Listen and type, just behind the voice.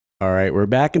All right, we're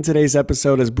back, and today's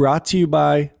episode is brought to you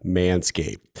by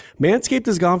Manscaped. Manscaped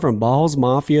has gone from balls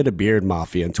mafia to beard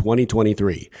mafia in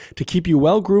 2023 to keep you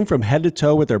well groomed from head to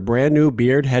toe with their brand new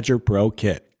Beard Hedger Pro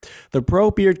Kit. The Pro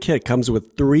Beard Kit comes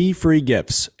with 3 free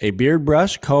gifts: a beard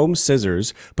brush, comb,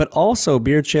 scissors, but also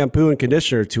beard shampoo and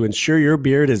conditioner to ensure your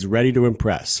beard is ready to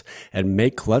impress and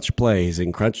make clutch plays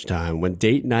in crunch time when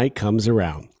date night comes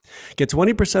around. Get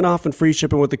 20% off and free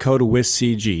shipping with the code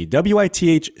WITHCG,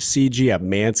 WITHCG at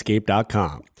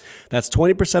manscaped.com. That's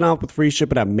 20% off with free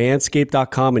shipping at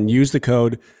manscaped.com and use the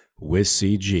code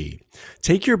WITHCG.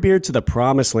 Take your beard to the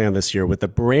promised land this year with the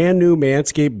brand new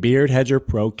Manscaped Beard Hedger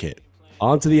Pro Kit.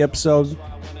 On to the episode.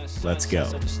 Let's go.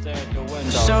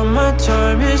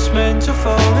 Summertime is meant to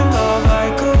fall in love.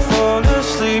 I could fall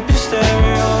asleep and stare in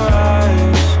your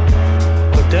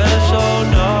eyes, but there's all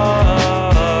night.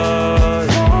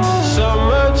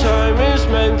 Summertime is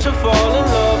meant to fall in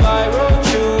love. I wrote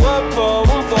you a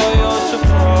poem for your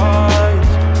surprise.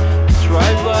 It's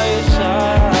right by your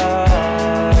side.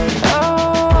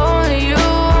 Oh, only you,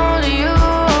 only you,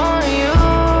 only you.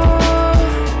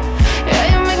 Yeah,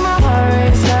 you make my heart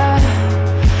race, yeah.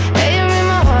 Yeah, you make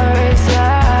my heart race,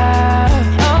 yeah.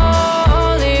 Oh,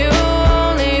 only you,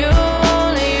 only you,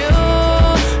 only you.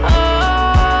 Oh,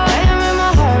 yeah, you make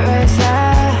my heart race,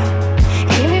 yeah.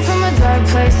 Keep me from a dark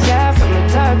place, yeah, from a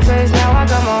dark place. Now I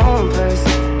got my own place.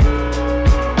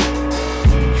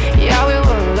 Yeah, we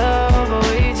were in love, but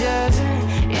we just,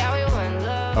 yeah, we were in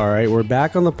love. All right, we're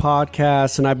back on the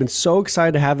podcast, and I've been so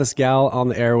excited to have this gal on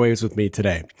the airwaves with me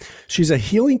today. She's a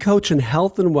healing coach in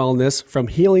health and wellness, from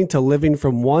healing to living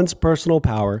from one's personal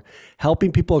power,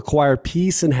 helping people acquire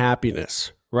peace and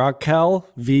happiness. Raquel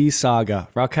Veisaga.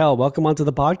 Raquel, welcome onto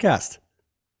the podcast.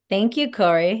 Thank you,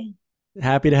 Corey.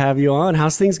 Happy to have you on.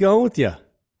 How's things going with you?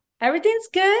 Everything's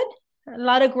good. A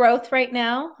lot of growth right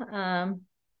now.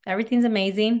 Everything's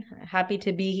amazing. Happy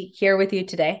to be here with you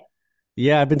today.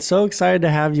 Yeah, I've been so excited to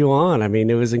have you on. I mean,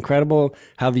 it was incredible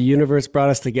how the universe brought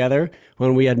us together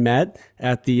when we had met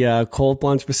at the cold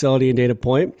plunge facility in Dana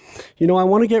Point. You know, I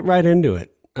want to get right into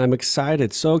it. I'm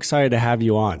excited, so excited to have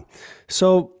you on.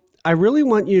 So I really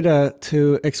want you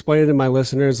to explain to my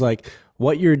listeners, like,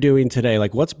 what you're doing today,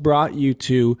 like what's brought you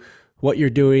to what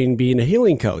you're doing being a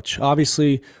healing coach.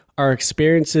 Obviously, our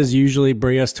experiences usually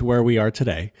bring us to where we are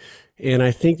today. And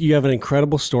I think you have an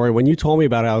incredible story. When you told me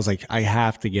about it, I was like, I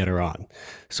have to get her on.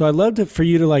 So I'd love for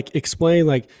you to like explain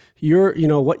like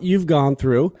what you've gone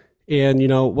through and,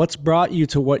 what's brought you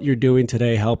to what you're doing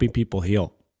today, helping people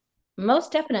heal.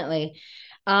 Most definitely.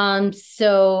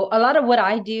 So a lot of what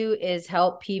I do is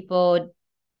help people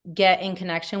get in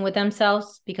connection with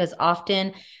themselves, because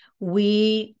often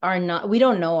we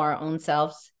don't know our own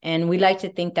selves, and we like to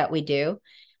think that we do.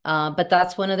 But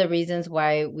that's one of the reasons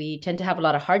why we tend to have a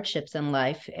lot of hardships in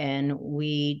life, and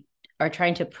we are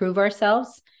trying to prove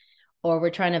ourselves, or we're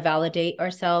trying to validate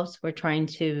ourselves. We're trying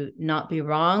to not be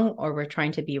wrong, or we're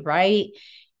trying to be right.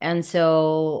 And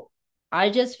so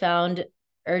I just found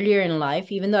earlier in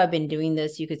life, even though I've been doing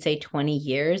this, you could say 20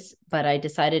 years, but I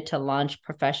decided to launch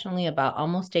professionally about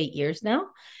almost 8 years now,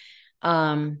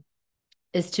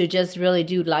 is to just really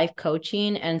do life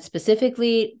coaching, and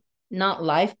specifically not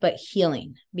life, but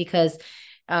healing, because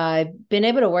I've been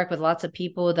able to work with lots of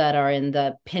people that are in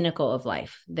the pinnacle of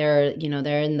life. They're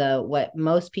in the, what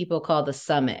most people call the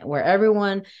summit, where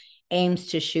everyone aims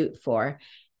to shoot for.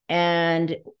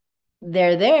 And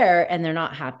they're there and they're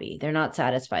not happy. They're not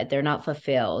satisfied. They're not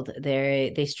fulfilled.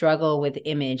 They struggle with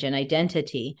image and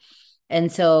identity. And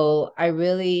so I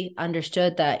really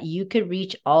understood that you could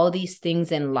reach all these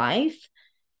things in life,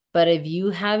 but if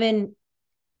you haven't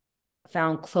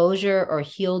found closure or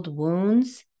healed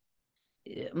wounds,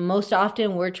 most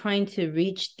often we're trying to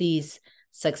reach these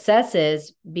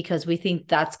successes because we think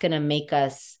that's going to make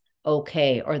us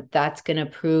okay, or that's going to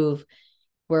prove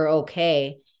we're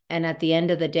okay. And at the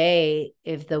end of the day,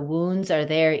 if the wounds are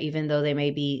there, even though they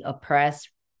may be oppressed,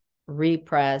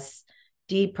 repressed,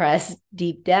 depressed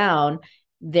deep down,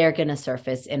 they're going to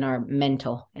surface in our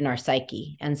mental, in our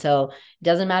psyche. And so it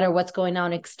doesn't matter what's going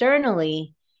on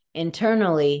externally,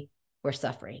 internally, we're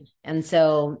suffering. And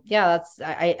so, yeah,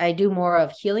 I do more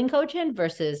of healing coaching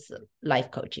versus life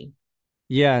coaching.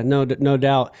 Yeah, no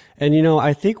doubt. And,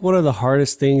 I think one of the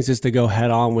hardest things is to go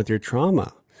head on with your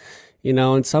trauma.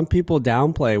 And some people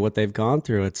downplay what they've gone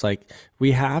through. It's like,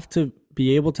 we have to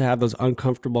be able to have those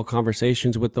uncomfortable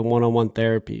conversations with the one-on-one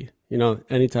therapy,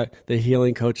 anytime the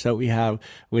healing coach that we have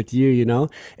with you,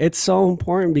 it's so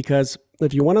important, because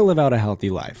if you want to live out a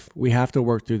healthy life, we have to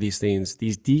work through these things,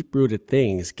 these deep rooted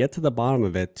things, get to the bottom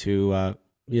of it to,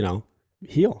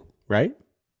 heal, right?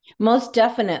 Most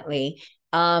definitely.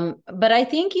 But I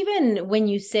think even when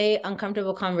you say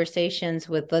uncomfortable conversations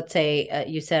with, let's say,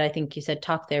 I think you said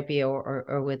talk therapy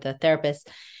or with a therapist,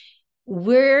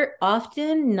 we're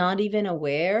often not even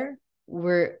aware.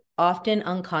 We're often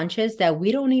unconscious that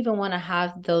we don't even want to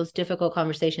have those difficult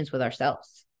conversations with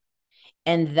ourselves.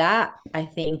 And that I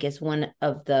think is one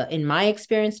of in my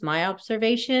experience, my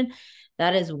observation,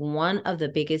 that is one of the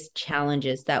biggest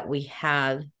challenges that we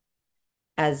have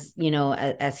as,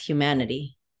 as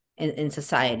humanity in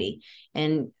society.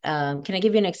 And can I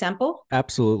give you an example?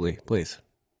 Absolutely, please.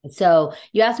 So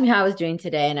you asked me how I was doing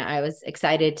today, and I was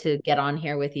excited to get on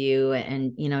here with you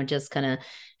and, just kind of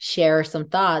share some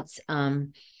thoughts.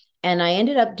 And I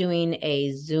ended up doing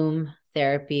a Zoom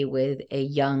therapy with a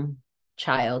young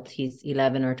child. He's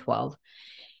 11 or 12.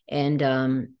 And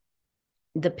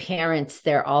the parents,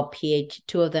 they're all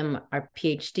two of them are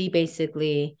PhD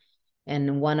basically.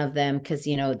 And one of them, because,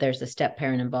 there's a step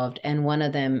parent involved, and one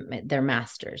of them, they're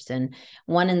masters, and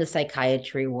one in the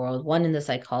psychiatry world, one in the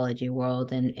psychology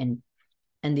world, and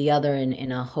the other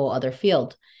in a whole other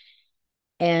field.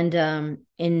 And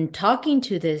in talking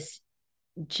to this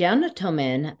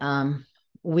gentleman,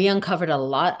 we uncovered a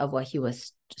lot of what he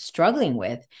was struggling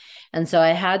with. And so I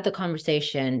had the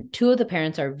conversation. Two of the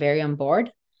parents are very on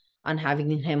board on having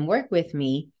him work with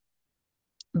me,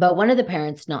 but one of the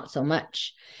parents, not so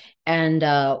much. And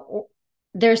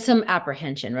there's some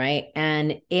apprehension, right?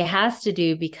 And it has to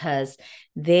do because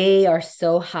they are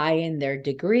so high in their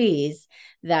degrees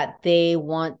that they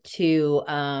want to,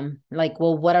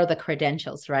 well, what are the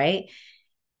credentials, right?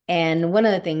 And one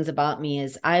of the things about me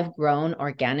is I've grown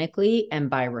organically and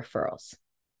by referrals.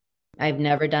 I've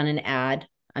never done an ad.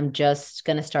 I'm just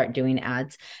going to start doing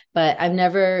ads, but I've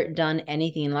never done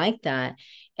anything like that.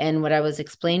 And what I was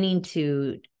explaining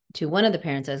to one of the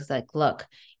parents, I was like, look,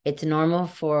 it's normal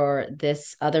for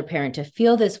this other parent to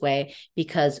feel this way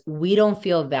because we don't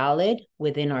feel valid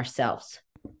within ourselves.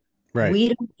 Right. We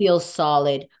don't feel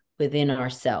solid within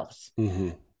ourselves.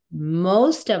 Mm-hmm.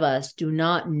 Most of us do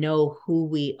not know who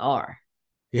we are.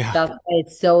 Yeah. That's why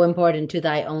it's so important to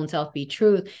thy own self be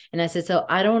truth. And I said, so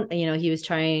I don't, he was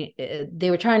trying,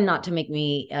 they were trying not to make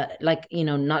me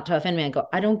not to offend me. I go,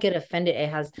 I don't get offended. It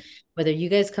has, whether you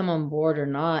guys come on board or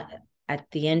not, at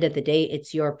the end of the day,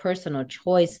 it's your personal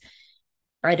choice.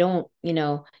 I don't,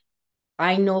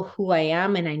 I know who I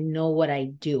am and I know what I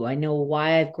do. I know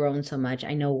why I've grown so much.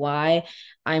 I know why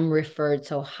I'm referred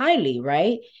so highly,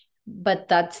 right? But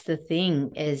that's the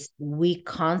thing, is we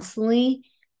constantly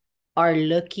are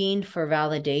looking for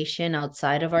validation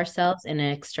outside of ourselves and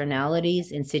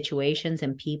externalities in situations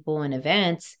and people and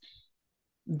events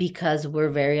because we're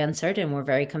very uncertain, we're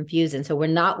very confused, and so we're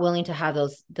not willing to have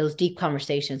those deep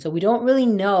conversations. So we don't really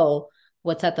know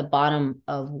what's at the bottom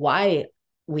of why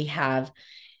we have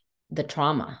the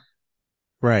trauma.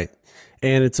 Right.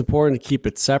 And it's important to keep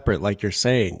it separate, like you're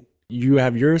saying. You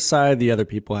have your side, the other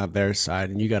people have their side,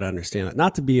 and you got to understand that.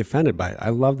 Not to be offended by it. I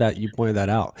love that you pointed that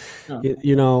out.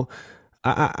 Oh.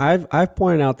 I've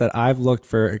pointed out that I've looked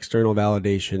for external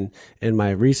validation in my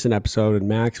recent episode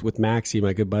with Maxie,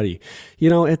 my good buddy.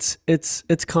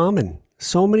 It's common.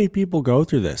 So many people go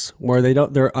through this where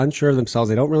they're unsure of themselves.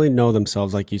 They don't really know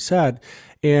themselves, like you said,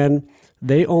 and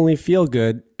they only feel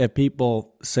good if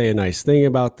people say a nice thing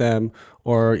about them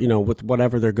or, with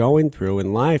whatever they're going through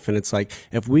in life. And it's like,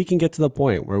 if we can get to the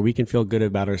point where we can feel good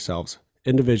about ourselves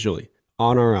individually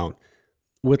on our own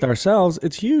with ourselves,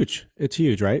 it's huge. It's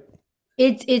huge, right?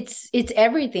 It's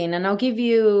everything. And I'll give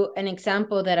you an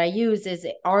example that I use is,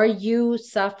 are you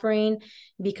suffering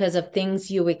because of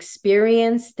things you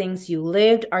experienced, things you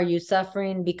lived? Are you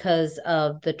suffering because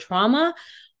of the trauma?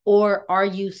 Or are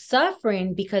you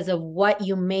suffering because of what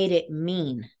you made it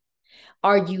mean?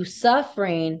 Are you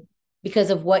suffering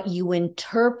because of what you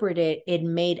interpreted it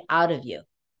made out of you?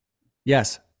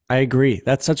 Yes, I agree.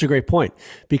 That's such a great point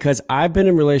because I've been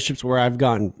in relationships where I've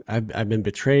been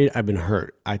betrayed, I've been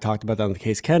hurt. I talked about that on the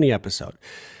Case Kenny episode.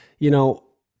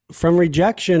 From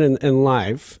rejection in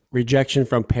life, rejection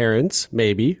from parents,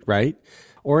 maybe, right?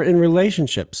 Or in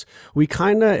relationships, we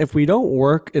if we don't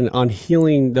work on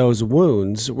healing those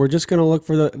wounds, we're just going to look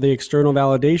for the external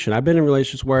validation. I've been in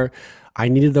relationships where I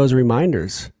needed those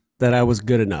reminders that I was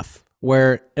good enough.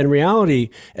 Where in reality,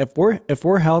 if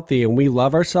we're healthy and we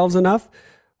love ourselves enough,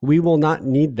 we will not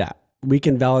need that. We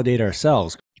can validate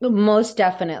ourselves. Most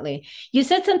definitely. You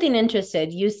said something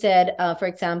interesting. You said, for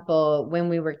example, when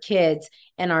we were kids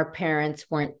and our parents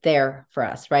weren't there for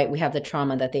us, right? We have the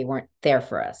trauma that they weren't there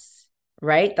for us,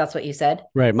 right? That's what you said.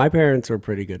 Right. My parents were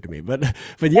pretty good to me, but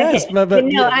yes, Okay. But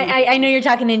no, yeah, I know you're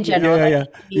talking in general, yeah, like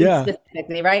yeah, you yeah.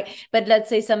 specifically, right? But let's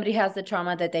say somebody has the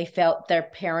trauma that they felt their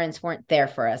parents weren't there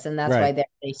for us, and that's why Right.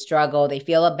 they struggle, they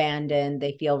feel abandoned,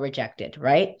 they feel rejected,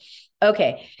 right?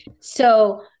 Okay.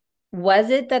 So was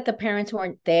it that the parents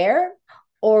weren't there,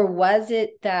 or was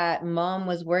it that mom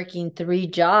was working three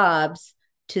jobs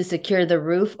to secure the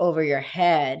roof over your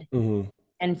head Hmm.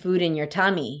 and food in your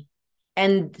tummy?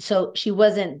 And so she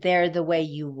wasn't there the way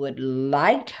you would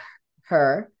like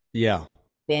her Yeah.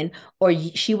 been, or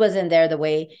she wasn't there the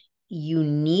way you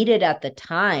needed at the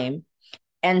time.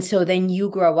 And so then you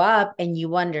grow up and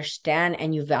you understand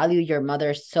and you value your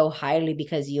mother so highly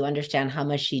because you understand how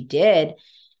much she did.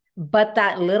 But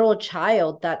that little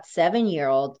child, that 7 year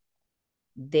old,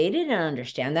 they didn't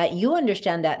understand that. You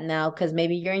understand that now because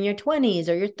maybe you're in your 20s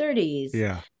or your 30s.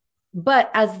 Yeah.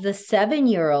 But as the 7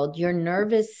 year old, your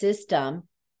nervous system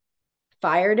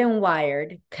fired and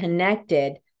wired,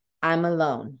 connected, I'm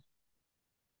alone,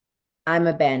 I'm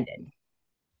abandoned.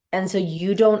 And so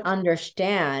you don't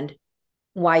understand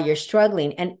why you're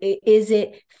struggling. And is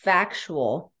it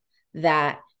factual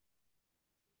that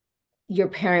your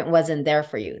parent wasn't there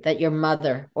for you, that your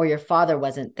mother or your father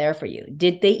wasn't there for you?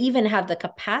 Did they even have the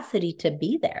capacity to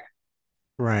be there?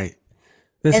 Right.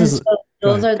 This And is so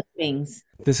Go those ahead. are the things.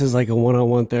 This is like a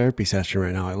one-on-one therapy session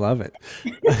right now. I love it.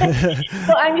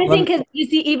 So I'm just Let saying, me, because you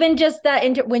see, even just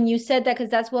that when you said that, because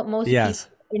that's what most people yes.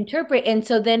 interpret. And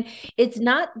so then it's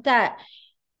not that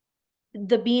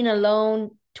the being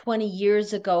alone 20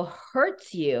 years ago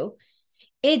hurts you,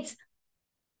 it's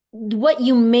what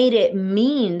you made it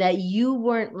mean, that you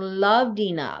weren't loved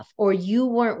enough or you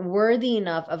weren't worthy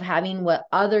enough of having what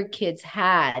other kids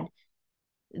had,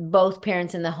 both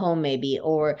parents in the home maybe,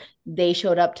 or they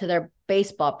showed up to their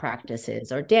baseball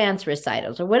practices or dance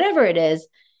recitals or whatever it is.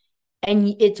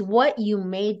 And it's what you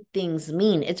made things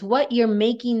mean, it's what you're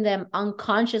making them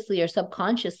unconsciously or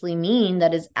subconsciously mean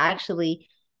that is actually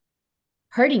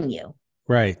hurting you.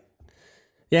 Right.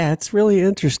 Yeah, it's really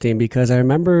interesting because I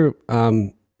remember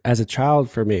as a child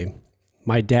for me,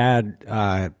 my dad,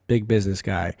 big business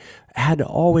guy, had to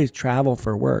always travel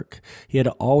for work. He had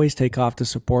to always take off to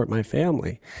support my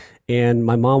family. And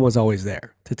my mom was always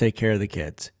there to take care of the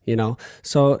kids, you know?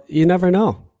 So you never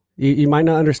know. You might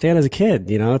not understand as a kid,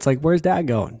 you know? It's like, where's dad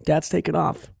going? Dad's taking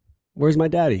off. Where's my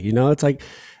daddy? You know, it's like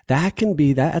that can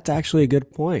be that's actually a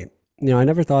good point. You know, I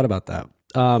never thought about that.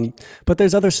 But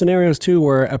there's other scenarios too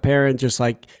where a parent just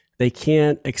like they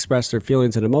can't express their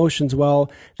feelings and emotions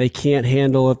well. They can't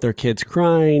handle if their kid's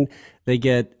crying. They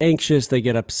get anxious. They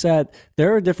get upset.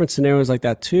 There are different scenarios like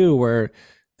that too where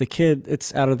the kid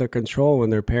it's out of their control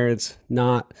when their parents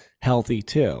not healthy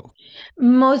too.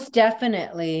 Most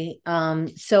definitely.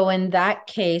 So in that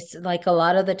case, like a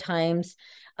lot of the times,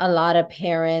 a lot of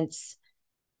parents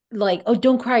like, oh,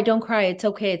 don't cry, don't cry. It's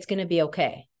okay. It's going to be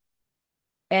okay.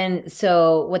 And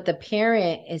so what the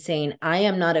parent is saying, I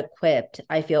am not equipped.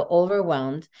 I feel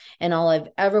overwhelmed. And all I've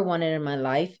ever wanted in my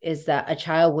life is that a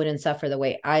child wouldn't suffer the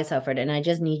way I suffered. And I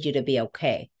just need you to be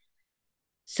okay.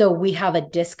 So we have a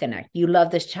disconnect. You love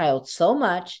this child so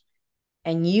much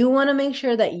and you want to make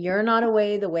sure that you're not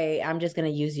away the way I'm just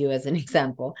going to use you as an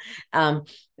example, um,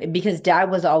 because dad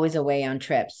was always away on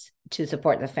trips to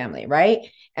support the family, right?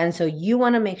 And so you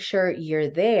want to make sure you're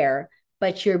there,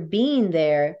 but you're being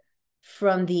there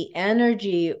from the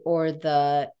energy or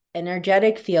the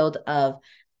energetic field of,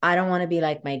 I don't want to be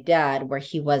like my dad where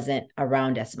he wasn't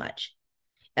around as much.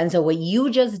 And so what you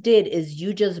just did is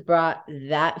you just brought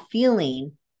that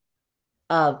feeling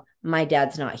of my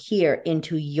dad's not here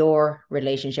into your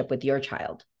relationship with your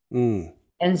child. Mm,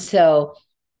 And so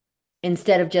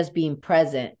instead of just being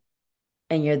present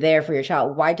and you're there for your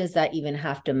child, why does that even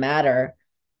have to matter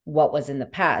what was in the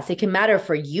past? It can matter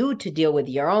for you to deal with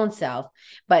your own self,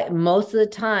 but most of the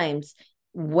times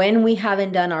when we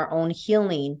haven't done our own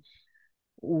healing,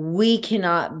 we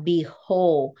cannot be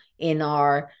whole in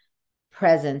our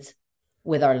presence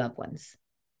with our loved ones.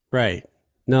 right.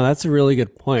 No, that's a really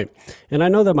good point. And I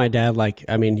know that my dad, like,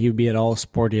 I mean, he'd be at all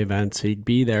sporty events. He'd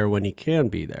be there when he can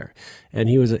be there. And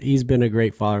he's been a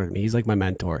great father to me. He's like my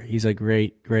mentor. He's a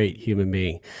great, great human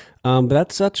being. But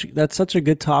that's such a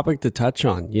good topic to touch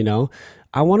on, you know?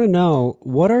 I want to know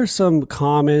what are some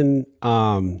common,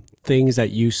 things that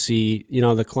you see, you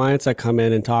know, the clients that come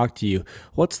in and talk to you,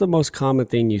 what's the most common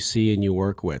thing you see and you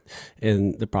work with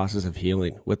in the process of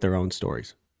healing with their own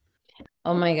stories?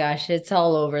 Oh my gosh, it's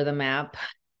all over the map.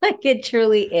 Like it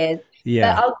truly is. But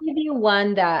Yeah. I'll give you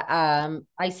one that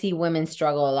I see women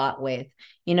struggle a lot with.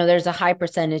 There's a high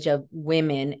percentage of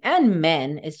women and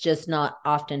men. It's just not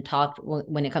often talked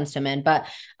when it comes to men. But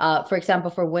for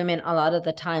example, for women, a lot of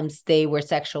the times they were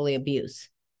sexually abused,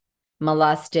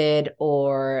 molested,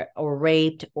 or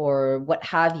raped, or what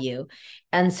have you.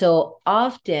 And so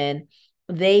often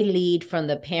they lead from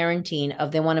the parenting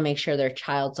of they want to make sure their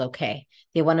child's okay.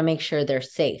 They want to make sure they're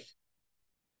safe.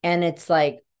 And it's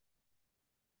like,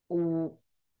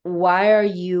 why are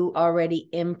you already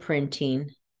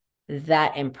imprinting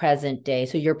that in present day?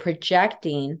 So you're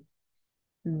projecting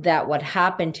that what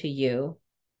happened to you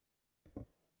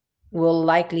will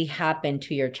likely happen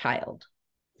to your child.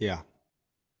 Yeah.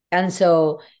 And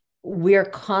so we're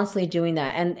constantly doing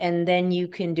that. And then you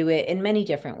can do it in many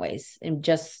different ways, in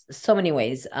just so many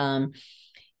ways.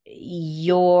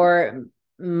 Your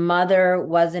mother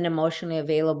wasn't emotionally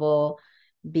available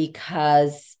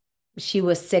because she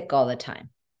was sick all the time.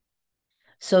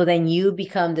 So then you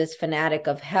become this fanatic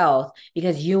of health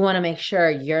because you want to make sure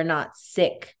you're not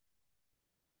sick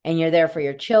and you're there for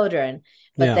your children.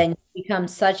 But Yeah. then you become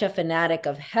such a fanatic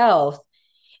of health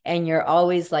and you're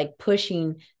always like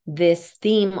pushing this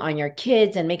theme on your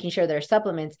kids and making sure there's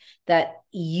supplements that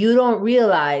you don't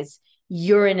realize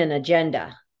you're in an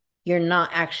agenda. You're not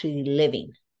actually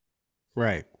living.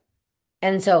 Right.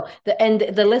 And so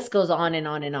the list goes on and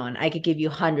on and on. I could give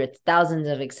you hundreds, thousands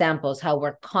of examples how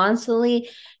we're constantly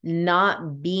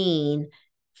not being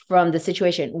from the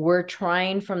situation. We're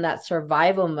trying from that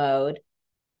survival mode,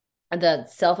 the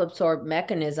self-absorbed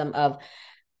mechanism of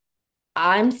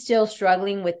I'm still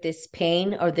struggling with this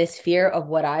pain or this fear of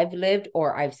what I've lived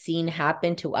or I've seen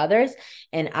happen to others.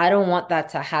 And I don't want that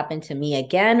to happen to me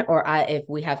again. Or if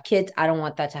we have kids, I don't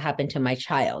want that to happen to my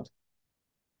child.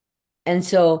 And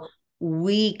so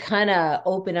we kind of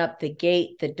open up the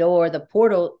gate, the door, the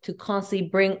portal to constantly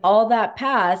bring all that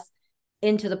past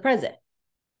into the present.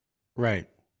 Right.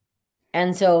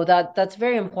 And so that's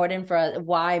very important for us,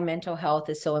 why mental health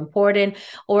is so important.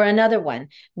 Or another one,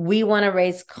 we want to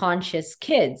raise conscious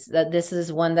kids. That this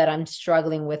is one that I'm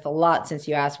struggling with a lot. Since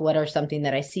you asked, what are something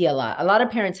that I see a lot? A lot of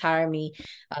parents hire me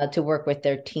to work with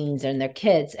their teens and their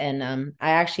kids. And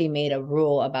I actually made a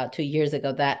rule about 2 years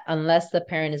ago that unless the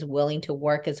parent is willing to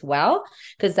work as well,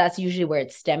 because that's usually where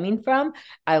it's stemming from,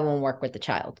 I won't work with the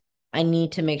child. I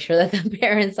need to make sure that the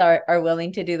parents are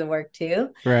willing to do the work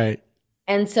too. Right.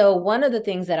 And so one of the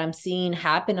things that I'm seeing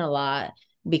happen a lot,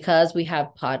 because we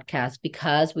have podcasts,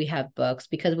 because we have books,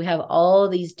 because we have all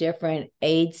these different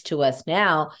aids to us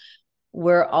now,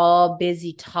 we're all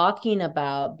busy talking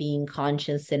about being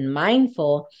conscious and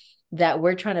mindful, that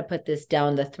we're trying to put this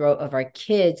down the throat of our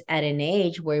kids at an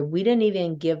age where we didn't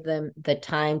even give them the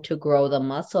time to grow the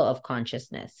muscle of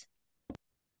consciousness.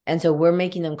 And so we're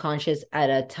making them conscious at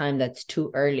a time that's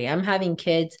too early. I'm having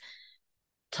kids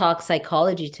talk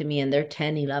psychology to me and they're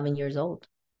 10, 11 years old.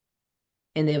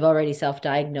 And they've already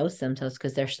self-diagnosed themselves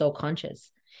because they're so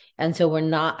conscious. And so we're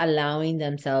not allowing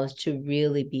themselves to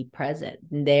really be present.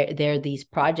 They're these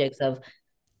projects of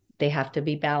they have to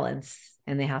be balanced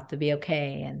and they have to be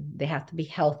okay and they have to be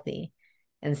healthy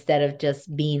instead of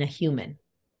just being a human.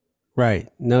 Right.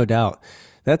 No doubt.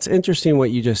 That's interesting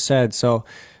what you just said. So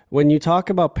when you talk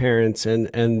about parents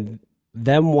and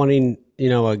them wanting,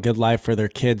 a good life for their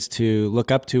kids to look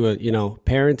up to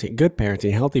parenting, good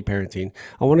parenting, healthy parenting.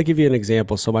 I want to give you an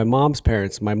example. So my mom's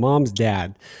parents, my mom's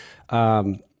dad,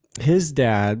 um, his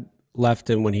dad left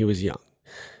him when he was young.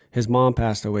 His mom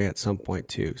passed away at some point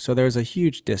too. So there's a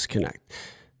huge disconnect.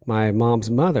 My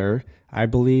mom's mother, I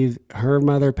believe her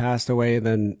mother passed away, and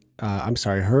then I'm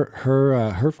sorry,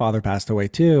 her father passed away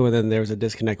too, and then there was a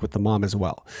disconnect with the mom as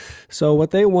well. So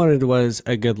what they wanted was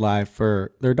a good life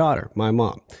for their daughter, my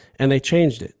mom, and they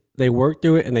changed it. They worked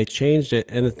through it and they changed it.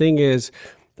 And the thing is,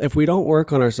 if we don't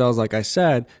work on ourselves, like I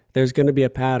said, there's going to be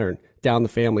a pattern down the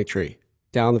family tree,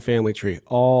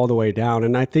 all the way down.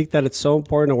 And I think that it's so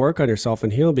important to work on yourself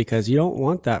and heal because you don't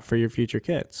want that for your future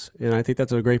kids. And I think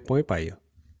that's a great point by you.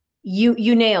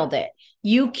 You nailed it.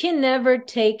 You can never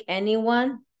take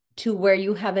anyone to where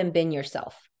you haven't been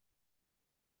yourself.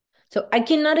 So I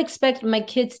cannot expect my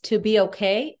kids to be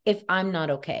okay if I'm not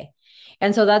okay.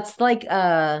 And so that's like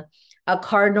a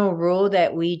cardinal rule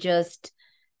that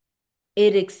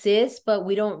it exists, but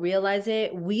we don't realize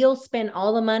it. We'll spend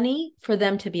all the money for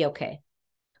them to be okay.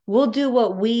 We'll do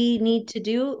what we need to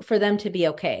do for them to be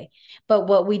okay. But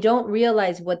what we don't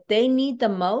realize, what they need the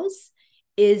most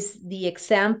is the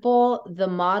example, the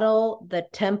model, the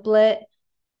template.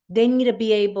 They need to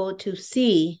be able to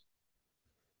see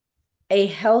a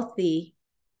healthy,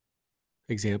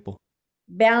 Example.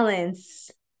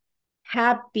 balanced,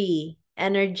 happy,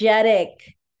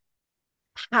 energetic,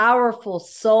 powerful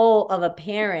soul of a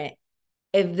parent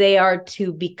if they are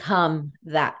to become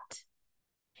that.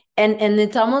 And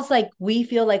it's almost like we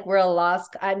feel like we're a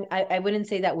lost. I wouldn't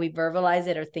say that we verbalize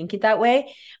it or think it that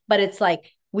way, but it's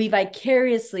like we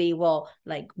vicariously, well,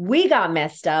 like we got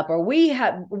messed up or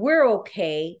we're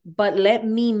okay, but let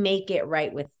me make it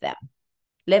right with them.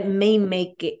 Let me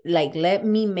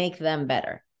make them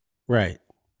better. Right.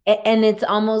 And it's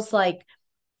almost like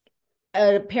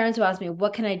parents who ask me,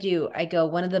 what can I do? I go,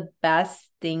 one of the best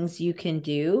things you can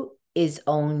do is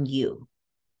own you.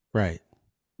 Right.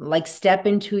 Like step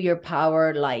into your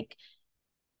power like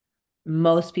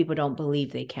most people don't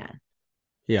believe they can.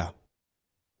 Yeah.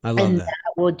 I love And that.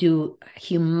 that will do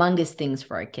humongous things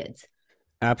for our kids.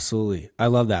 Absolutely. I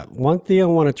love that. One thing I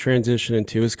want to transition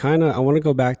into is I want to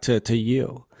go back to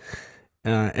you.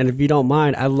 And if you don't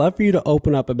mind, I'd love for you to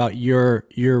open up about your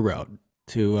road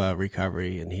to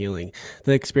recovery and healing,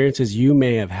 the experiences you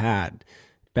may have had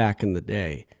back in the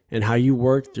day and how you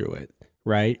worked through it,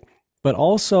 right? But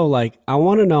also, like, I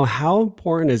want to know how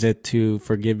important is it to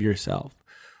forgive yourself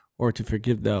or to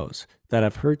forgive those that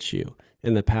have hurt you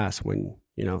in the past when,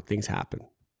 things happen.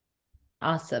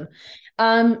 Awesome.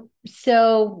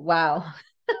 So wow,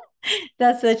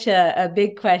 that's such a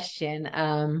big question.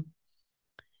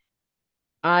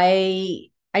 I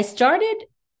started,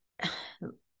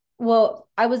 well,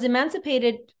 I was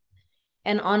emancipated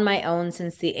and on my own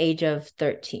since the age of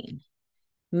 13,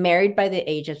 married by the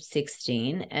age of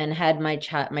 16, and had my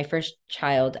first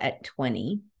child at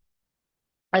 20.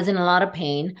 I was in a lot of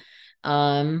pain.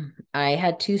 I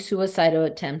had two suicidal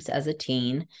attempts as a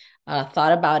teen.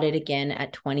 Thought about it again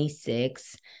at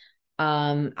 26.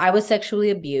 I was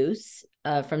sexually abused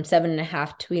from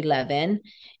 7.5 to 11,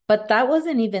 but that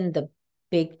wasn't even the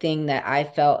big thing that I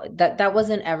felt. That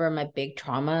wasn't ever my big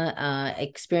trauma.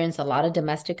 Experienced a lot of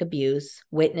domestic abuse,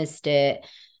 witnessed it.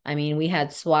 I mean, we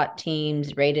had SWAT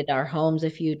teams raided our homes a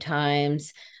few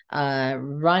times,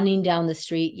 running down the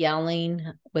street yelling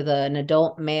with an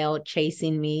adult male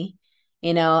chasing me,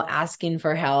 asking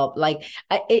for help. Like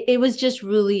it was just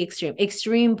really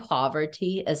extreme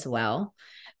poverty as well.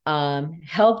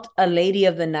 Helped a lady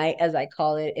of the night, as I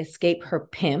call it, escape her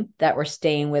pimp that were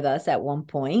staying with us at one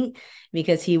point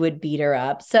because he would beat her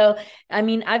up. So, I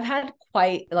mean, I've had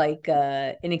quite like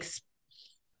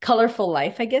colorful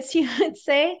life, I guess you would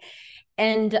say.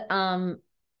 And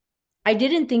I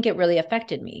didn't think it really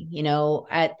affected me.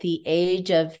 At the age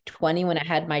of 20, when I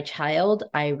had my child,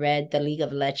 I read the League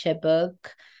of Leche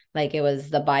book, like it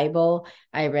was the Bible.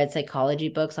 I read psychology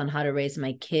books on how to raise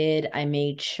my kid. I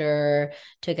made sure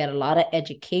to get a lot of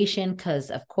education because,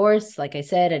 of course, like I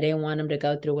said, I didn't want him to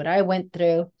go through what I went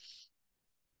through.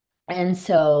 And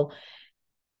so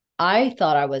I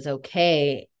thought I was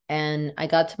okay. And I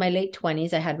got to my late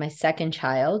 20s. I had my second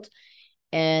child.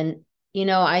 And,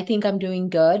 I think I'm doing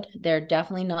good. They're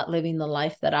definitely not living the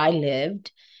life that I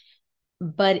lived.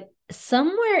 But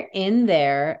somewhere in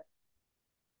there,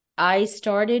 I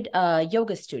started a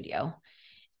yoga studio.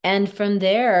 And from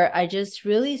there, I just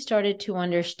really started to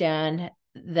understand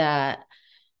that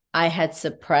I had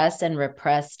suppressed and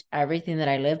repressed everything that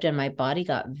I lived, and my body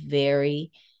got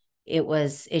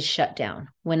it shut down.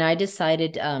 When I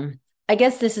decided, I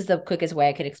guess this is the quickest way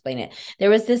I could explain it. There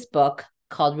was this book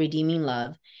called Redeeming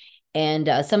Love,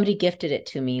 and somebody gifted it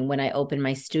to me when I opened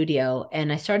my studio,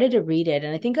 and I started to read it.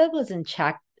 And I think I was in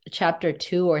chapter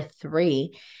 2 or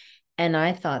 3. And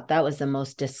I thought that was the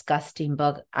most disgusting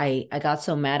book. I got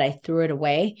so mad, I threw it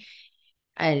away.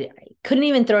 I couldn't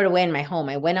even throw it away in my home.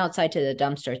 I went outside to the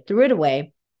dumpster, threw it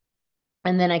away.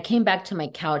 And then I came back to my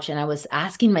couch and I was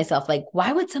asking myself, like,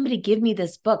 why would somebody give me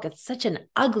this book? It's such an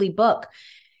ugly book.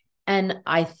 And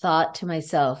I thought to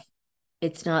myself,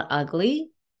 it's not ugly.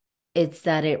 It's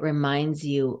that it reminds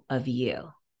you of you.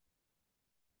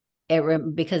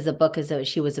 Because the book is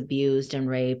she was abused and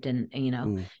raped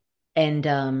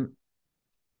Mm,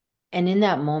 and in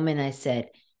that moment I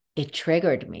said, it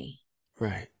triggered me.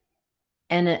 right.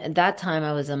 And at that time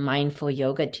I was a mindful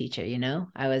yoga teacher,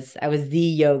 I was the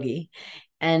yogi.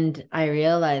 And I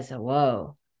realized,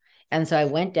 whoa. And so I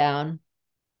went down,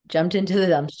 jumped into the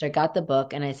dumpster, got the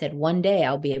book, and I said, one day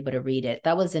I'll be able to read it.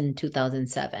 That was in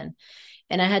 2007.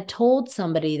 And I had told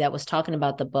somebody that was talking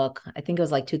about the book, I think it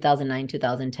was like 2009,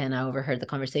 2010. I overheard the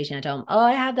conversation. I told him, oh,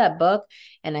 I have that book.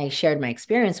 And I shared my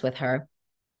experience with her.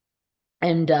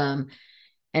 And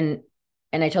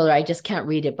and I told her I just can't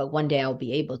read it, but one day I'll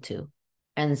be able to.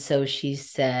 And so she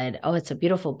said, oh, it's a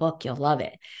beautiful book, you'll love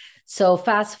it. So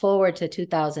fast forward to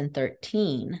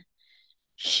 2013,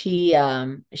 she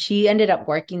ended up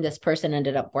working, this person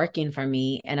ended up working for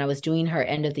me, and I was doing her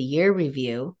end of the year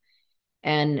review.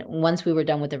 And once we were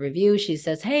done with the review, she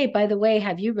says, "Hey, by the way,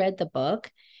 have you read the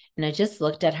book?" And I just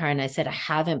looked at her and I said, "I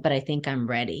haven't, but I think I'm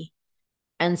ready."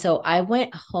 And so I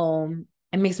went home.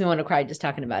 It makes me want to cry just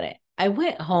talking about it. I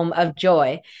went home of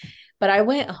joy, but I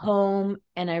went home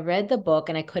and I read the book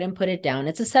and I couldn't put it down.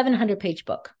 It's a 700-page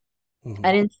book. I Mhm.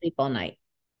 didn't sleep all night.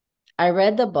 I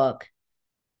read the book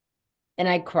and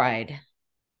I cried.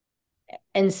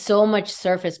 And so much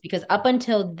surfaced because up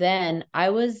until then I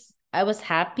was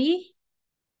happy.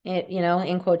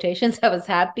 In quotations, I was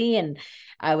happy, and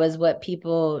I was what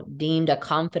people deemed a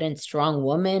confident, strong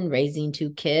woman raising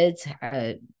two kids,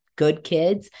 good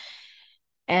kids.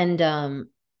 And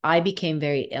I became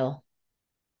very ill,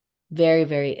 very,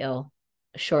 very ill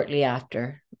shortly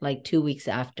after, like 2 weeks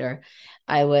after.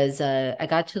 I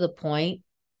got to the point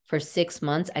for 6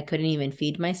 months, I couldn't even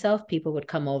feed myself. People would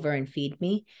come over and feed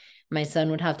me. My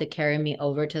son would have to carry me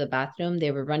over to the bathroom.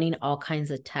 They were running all kinds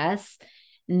of tests.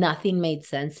 Nothing made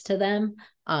sense to them.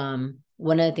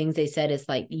 One of the things they said is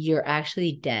like, you're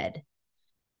actually dead.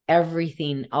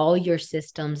 Everything, all your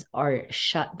systems are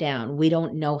shut down. We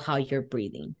don't know how you're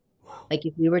breathing. Like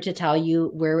if we were to tell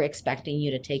you, we're expecting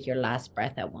you to take your last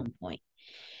breath at one point.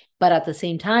 But at the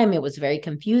same time, it was very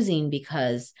confusing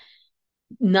because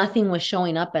nothing was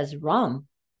showing up as wrong.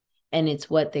 And it's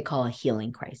what they call a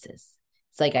healing crisis.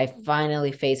 It's like I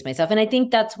finally faced myself. And I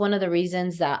think that's one of the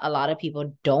reasons that a lot of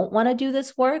people don't want to do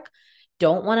this work,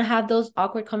 don't want to have those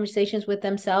awkward conversations with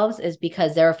themselves, is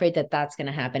because they're afraid that that's going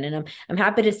to happen. And I'm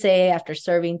happy to say, after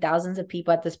serving thousands of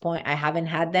people at this point, I haven't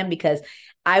had them because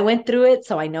I went through it.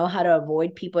 So I know how to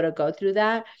avoid people to go through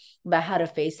that, but how to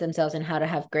face themselves and how to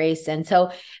have grace. And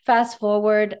so fast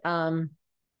forward,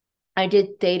 I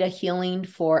did theta healing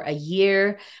for a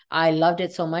year. I loved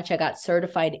it so much. I got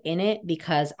certified in it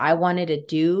because I wanted to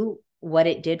do what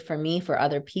it did for me for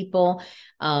other people.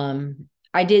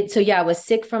 I did. So yeah, I was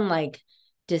sick from like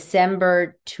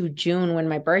December to June when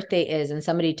my birthday is. And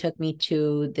somebody took me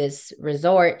to this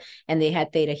resort and they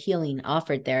had theta healing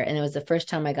offered there. And it was the first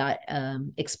time I got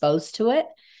exposed to it.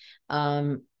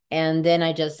 And then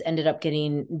I just ended up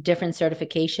getting different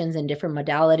certifications and different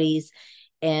modalities.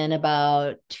 And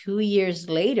about 2 years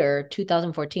later,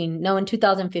 2014, no, in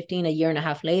 2015, a year and a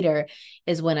half later,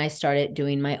 is when I started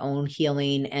doing my own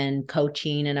healing and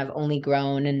coaching. And I've only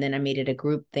grown. And then I made it a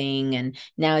group thing. And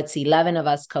now it's 11 of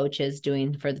us coaches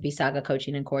doing for the Veisaga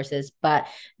coaching and courses. But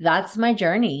that's my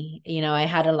journey. I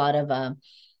had a lot of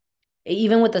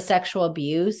even with the sexual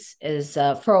abuse is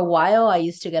for a while I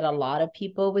used to get a lot of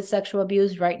people with sexual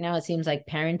abuse. Right now it seems like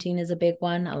parenting is a big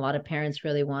one. A lot of parents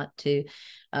really want to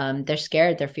they're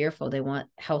scared, they're fearful, they want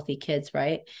healthy kids,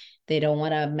 right? They don't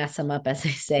want to mess them up, as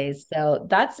they say. So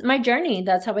that's my journey.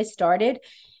 That's how I started.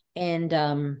 And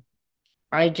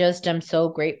I just am so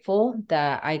grateful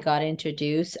that I got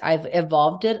introduced. I've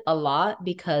evolved it a lot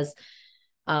because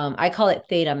I call it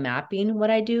theta mapping, what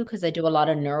I do, because I do a lot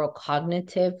of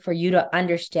neurocognitive for you to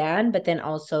understand, but then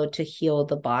also to heal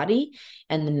the body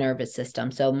and the nervous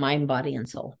system. So mind, body, and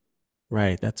soul.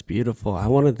 Right. That's beautiful. I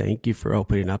want to thank you for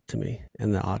opening up to me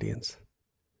and the audience.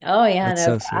 Oh, yeah. That's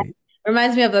No, so sweet.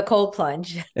 reminds me of the cold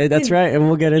plunge. That's right. And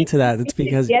we'll get into that. That's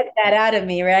because Get that out of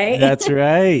me, right? that's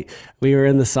right. We were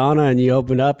in the sauna and you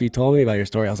opened up. You told me about your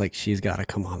story. I was like, she's got to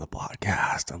come on the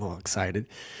podcast. I'm all excited.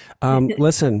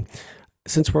 Listen,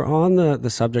 since we're on the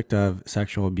subject of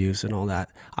sexual abuse and all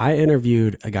that, I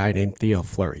interviewed a guy named Theo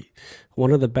Fleury,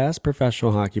 one of the best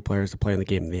professional hockey players to play in the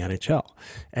game in the NHL.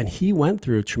 And he went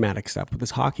through traumatic stuff with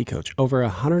his hockey coach. Over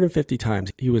 150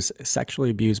 times, he was sexually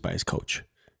abused by his coach.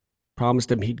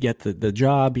 Promised him he'd get the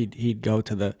job, he'd go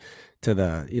to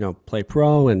the play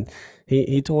pro, and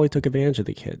he totally took advantage of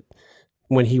the kid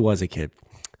when he was a kid.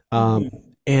 Um, Mhm.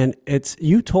 and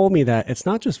you told me that it's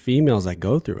not just females that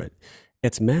go through it;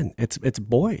 it's men, it's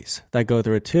boys that go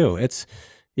through it too.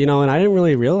 And I didn't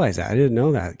really realize that. I didn't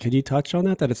know that. Could you touch on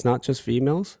that? That it's not just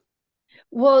females?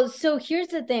 Well, so here's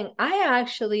the thing. I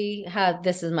actually have,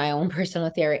 this is my own personal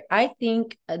theory. I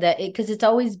think that because it's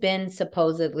always been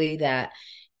supposedly that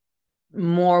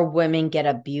more women get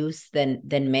abuse than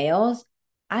males.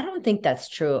 I don't think that's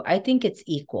true. I think it's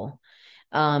equal.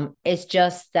 It's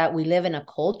just that we live in a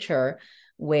culture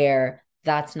where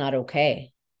that's not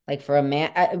okay. Like for a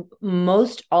man,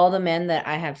 most all the men that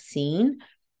I have seen,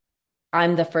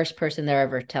 I'm the first person they're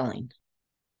ever telling.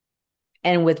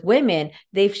 And with women,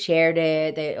 they've shared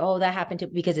it. That happened to,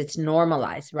 because it's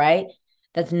normalized, right?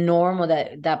 That's normal,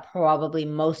 that probably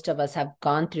most of us have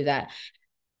gone through that.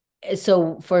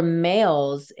 So for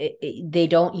males, they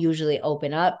don't usually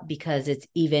open up because it's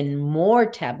even more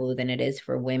taboo than it is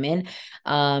for women.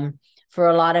 For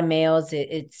a lot of males,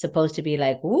 it's supposed to be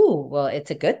like, ooh, well,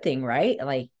 it's a good thing, right?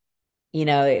 Like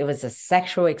it was a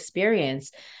sexual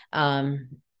experience. Um,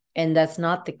 and that's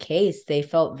not the case. They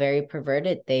felt very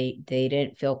perverted. They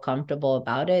didn't feel comfortable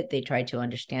about it. They tried to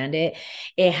understand it.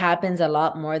 It happens a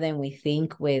lot more than we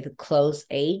think with close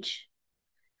age,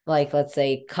 like let's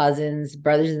say cousins,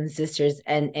 brothers and sisters,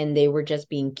 and they were just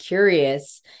being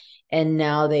curious, and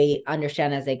now they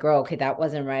understand as they grow, okay, that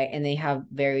wasn't right, and they have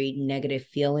very negative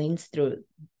feelings through,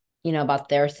 about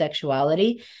their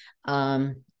sexuality.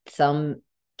 Some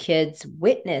kids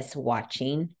witness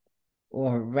watching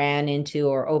or ran into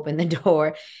or opened the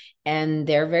door, and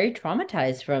they're very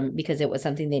traumatized from, because it was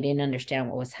something they didn't understand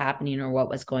what was happening or what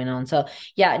was going on. So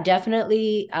yeah,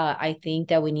 definitely, I think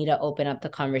that we need to open up the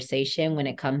conversation when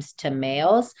it comes to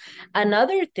males.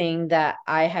 Another thing that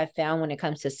I have found when it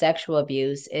comes to sexual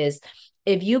abuse is,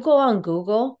 if you go on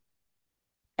Google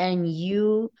and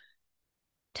you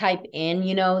type in,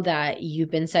 that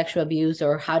you've been sexual abused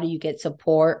or how do you get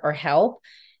support or help,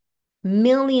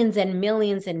 millions and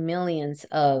millions and millions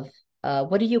of,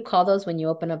 what do you call those when you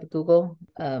open up Google?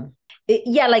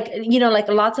 Yeah, like, like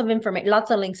lots of information,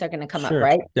 lots of links are going to come up, Sure.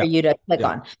 right, for Yeah. you to click Yeah.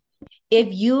 on. If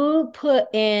you put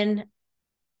in,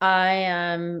 I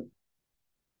am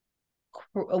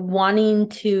wanting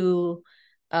to,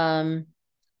 um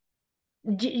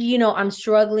I'm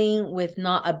struggling with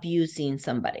not abusing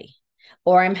somebody,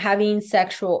 or I'm having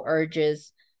sexual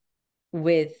urges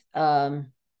with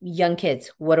young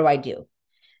kids, what do I do?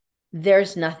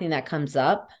 There's nothing that comes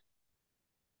up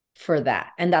for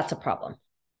that, and that's a problem,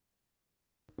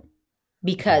 Yeah.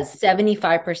 because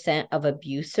 75% of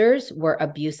abusers were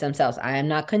abused themselves. I am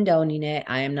not condoning it.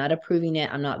 I am not approving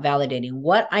it. I'm not validating.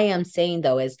 What I am saying,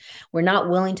 though, is we're not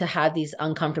willing to have these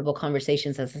uncomfortable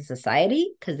conversations as a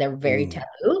society because they're very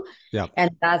taboo. Yeah.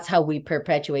 And that's how we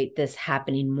perpetuate this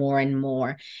happening more and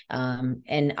more,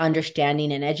 and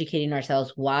understanding and educating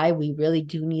ourselves why we really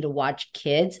do need to watch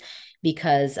kids,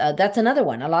 because that's another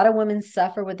one. A lot of women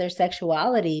suffer with their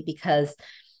sexuality because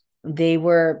they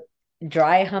were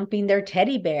dry humping their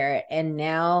teddy bear, and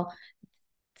now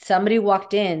somebody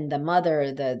walked in, the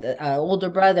mother, the older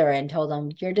brother, and told them,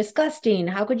 you're disgusting,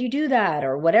 how could you do that,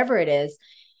 or whatever it is.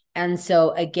 And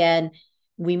so again,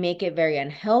 we make it very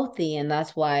unhealthy, and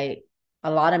that's why a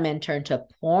lot of men turn to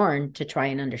porn to try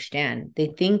and understand. They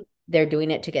think they're doing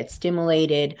it to get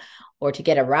stimulated or to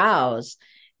get aroused,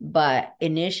 but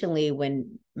initially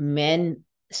when men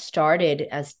started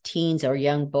as teens or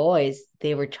young boys,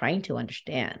 they were trying to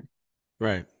understand.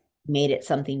 Right. Made it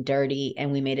something dirty,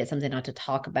 and we made it something not to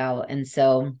talk about. And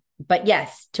so, but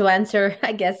yes, to answer,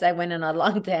 I guess I went on a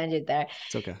long tangent there.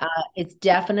 It's okay. It's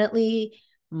definitely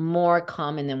more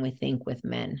common than we think with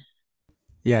men.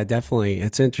 Yeah, definitely.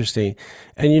 It's interesting.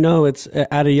 And it's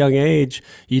at a young age,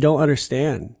 you don't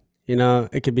understand.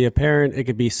 It could be a parent, it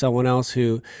could be someone else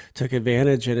who took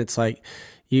advantage, and it's like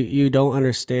you don't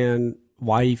understand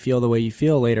why you feel the way you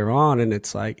feel later on, and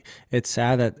it's like it's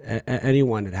sad that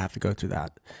anyone would have to go through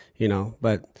that,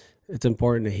 but it's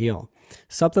important to heal.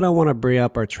 Something I want to bring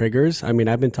up are triggers. I mean,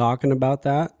 I've been talking about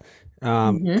that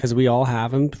Mhm. because we all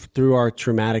have them through our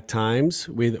traumatic times,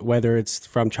 whether it's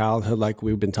from childhood, like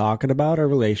we've been talking about, or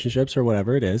relationships, or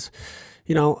whatever it is.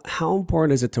 How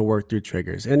important is it to work through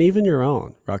triggers, and even your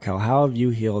own, Raquel? How have you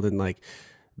healed and like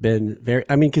been very?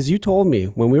 I mean, because you told me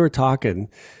when we were talking,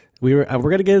 we're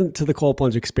gonna get into the cold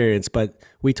plunge experience, but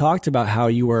we talked about how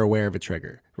you were aware of a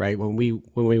trigger, right? When we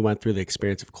went through the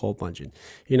experience of cold plunging,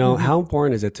 Mhm. how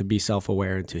important is it to be self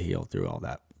aware and to heal through all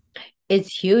that?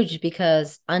 It's huge,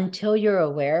 because until you're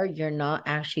aware, you're not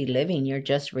actually living. You're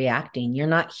just reacting. You're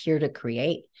not here to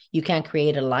create. You can't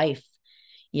create a life.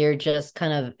 You're just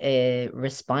kind of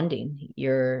responding.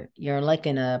 You're like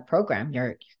in a program.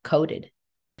 You're coded.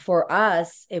 For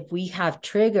us, if we have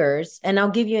triggers, and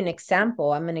I'll give you an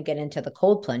example. I'm going to get into the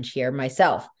cold plunge here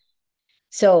myself.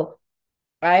 So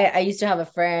I used to have a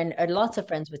friend, or lots of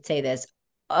friends would say this.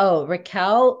 Oh,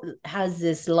 Raquel has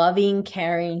this loving,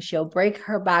 caring. She'll break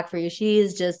her back for you. She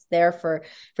is just there for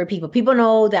people. People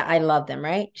know that I love them,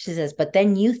 right? She says, but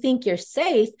then you think you're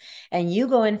safe and you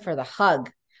go in for the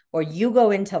hug, or you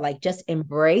go into like just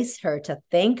embrace her, to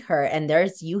thank her, and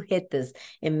there's, you hit this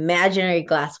imaginary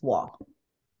glass wall,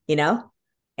 you know?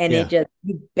 And it Yeah, just,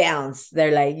 you bounce.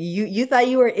 They're like, you thought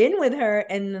you were in with her,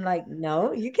 and like,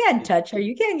 no, you can't touch her,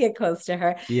 you can't get close to her.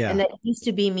 And yeah, that used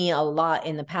to be me a lot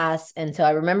in the past. And so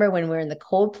I remember when we were in the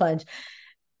cold plunge,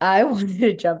 I wanted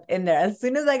to jump in there. As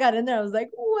soon as I got in there, I was like,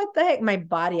 what the heck? My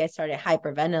body, I started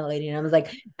hyperventilating. I was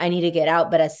like, I need to get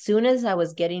out. But as soon as I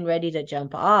was getting ready to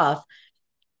jump off,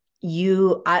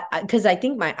 I because I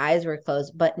think my eyes were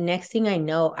closed, but next thing I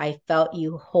know, I felt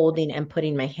you holding and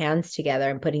putting my hands together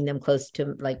and putting them close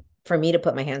to, like, for me to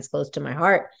put my hands close to my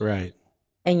heart. right.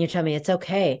 And you tell me it's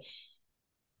okay.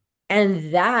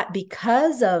 And that,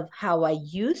 because of how I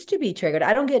used to be triggered,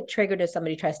 I don't get triggered if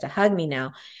somebody tries to hug me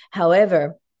now.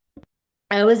 However,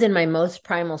 I was in my most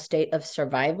primal state of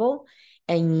survival,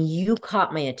 and you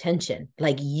caught my attention.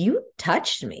 Like, you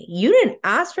touched me. You didn't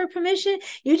ask for permission.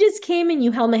 You just came and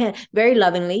you held my hand very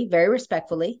lovingly, very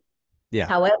respectfully. Yeah.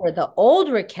 However, the old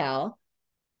Raquel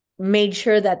made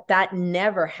sure that that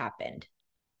never happened.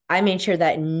 I made sure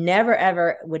that never,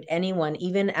 ever would anyone,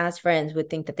 even as friends, would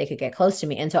think that they could get close to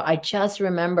me. And so I just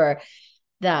remember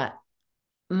that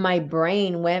my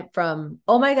brain went from,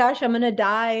 oh my gosh, I'm going to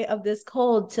die of this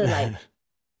cold, to like,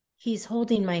 he's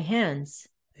holding my hands.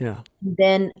 Yeah.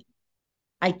 Then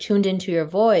I tuned into your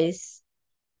voice,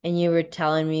 and you were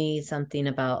telling me something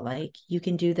about like, you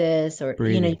can do this, or,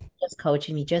 Breathing. just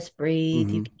coaching me, just breathe,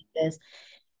 you Hmm. can do this.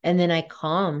 And then I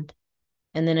calmed.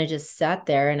 And then I just sat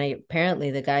there, and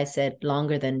apparently the guy said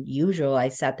longer than usual. I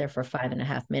sat there for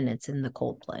 5.5 minutes in the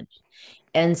cold plunge.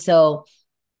 And so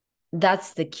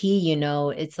that's the key,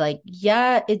 it's like,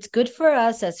 yeah, it's good for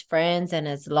us as friends and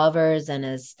as lovers and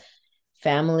as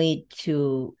family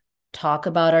to talk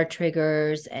about our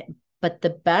triggers. But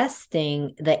the best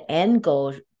thing, the end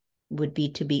goal would be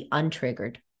to be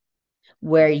untriggered,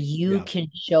 where you Yeah. can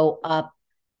show up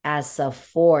as a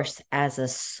force, as a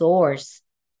source,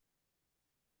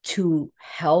 to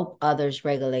help others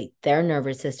regulate their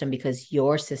nervous system because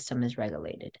your system is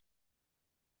regulated.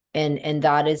 And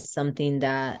that is something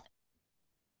that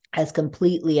has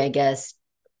completely, I guess,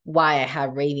 why I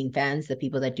have raving fans, the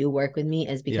people that do work with me,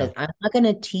 is because Yeah. I'm not going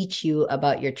to teach you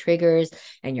about your triggers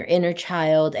and your inner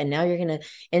child. And now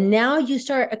now you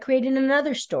start creating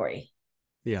another story.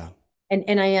 Yeah.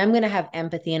 And I am going to have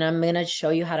empathy, and I'm going to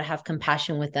show you how to have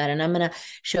compassion with that. And I'm going to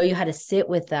show you how to sit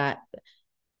with that.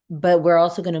 But we're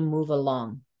also going to move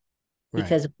along, Right.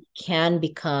 because we can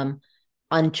become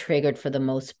untriggered for the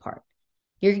most part.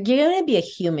 You're going to be a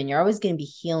human. You're always going to be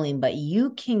healing, but you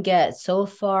can get so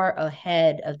far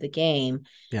ahead of the game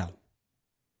Yeah.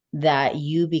 that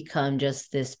you become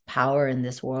just this power in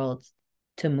this world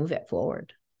to move it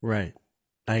forward. Right.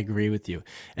 I agree with you.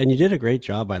 And you did a great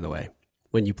job, by the way,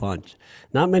 when you plunged.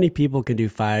 Not many people can do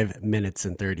 5 minutes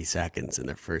and 30 seconds in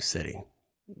their first sitting.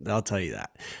 I'll tell you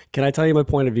that. Can I tell you my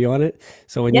point of view on it?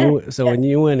 So when Yes, you so yes. when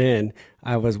you went in,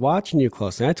 I was watching you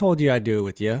closely. I told you I'd do it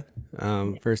with you,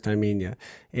 first time meeting you,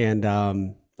 and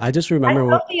I just I remember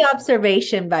when love the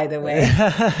observation, by the way.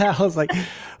 I was like,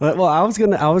 well,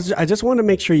 I just want to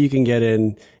make sure you can get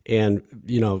in and,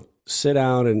 sit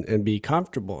down and be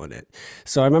comfortable in it.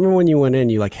 So I remember when you went in,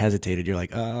 you like hesitated. You're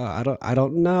like, I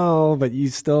don't know, but you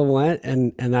still went.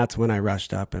 And that's when I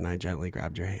rushed up and I gently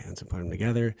grabbed your hands and put them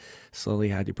together. Slowly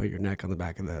had you put your neck on the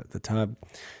back of the tub.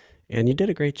 And you did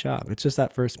a great job. It's just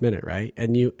that first minute, right?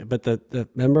 But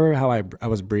remember how I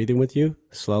was breathing with you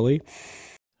slowly?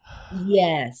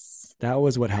 Yes, That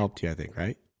was what helped you, I think,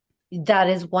 right? that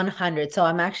is 100. So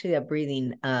I'm actually a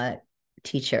breathing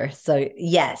teacher. So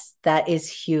yes, that is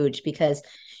huge, because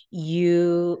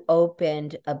you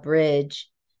opened a bridge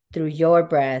through your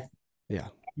breath, Yeah.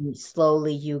 and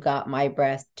slowly you got my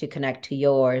breath to connect to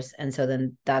yours. And so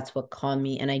then that's what calmed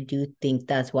me. And I do think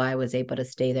that's why I was able to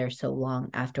stay there so long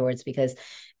afterwards, because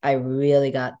I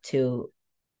really got to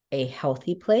a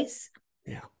healthy place.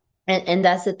 Yeah. And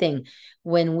that's the thing.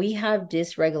 When we have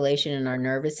dysregulation in our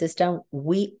nervous system,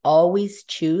 we always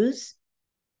choose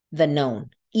the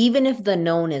known, even if the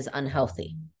known is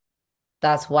unhealthy.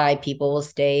 That's why people will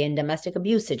stay in domestic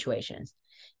abuse situations,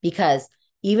 because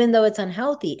even though it's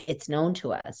unhealthy, it's known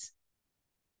to us.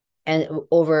 And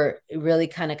over really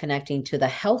kind of connecting to the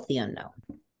healthy unknown.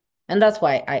 And that's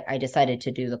why I decided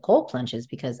to do the cold plunges,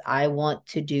 because I want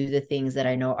to do the things that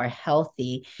I know are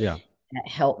healthy, Yeah. that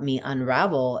help me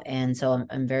unravel. And so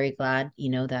I'm very glad,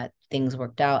 that things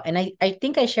worked out. And I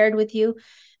think I shared with you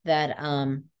that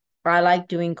I like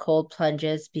doing cold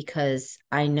plunges because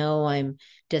I know I'm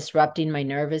disrupting my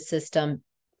nervous system.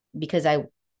 Because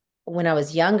when I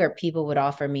was younger, people would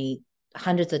offer me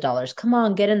hundreds of dollars. Come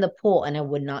on, get in the pool. And I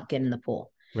would not get in the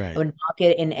pool. I Right. would not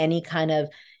get in any kind of,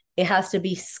 it has to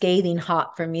be scathing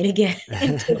hot for me to get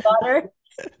into water.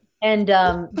 And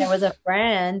there was a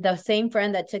friend, the same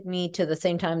friend that took me to the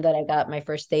same time that I got my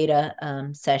first theta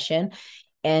session.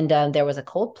 And there was a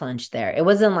cold plunge there. It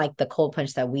wasn't like the cold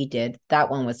plunge that we did. That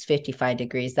one was 55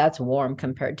 degrees. That's warm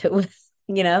compared to,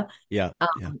 Yeah. Yeah.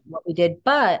 what we did.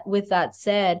 But with that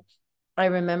said, I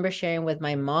remember sharing with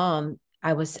my mom.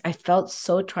 I felt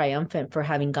so triumphant for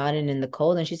having gotten in the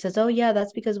cold. And she says, oh, yeah,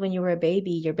 that's because when you were a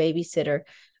baby, your babysitter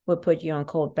would put you on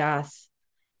cold baths.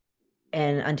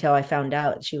 And until I found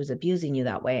out she was abusing you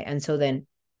that way. And so then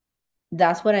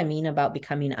That's what I mean about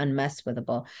becoming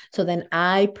unmessable. So then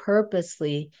I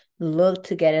purposely look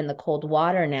to get in the cold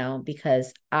water now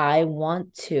because I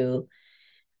want to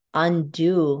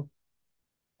undo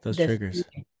Those the triggers.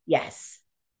 fear. Yes.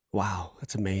 Wow,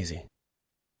 that's amazing.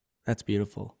 That's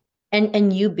beautiful.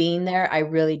 And you being there, I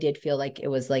really did feel like it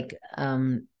was like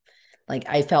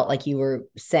I felt like you were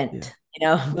Yeah. sent,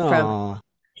 from Oh,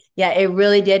 yeah, it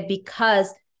really did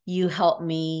because you helped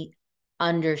me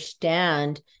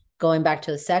understand going back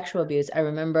to the sexual abuse. I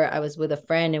remember I was with a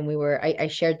friend and I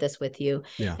shared this with you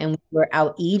yeah. and we were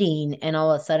out eating and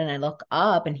all of a sudden I look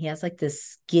up and he has like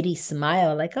this giddy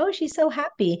smile, like, oh, she's so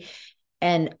happy.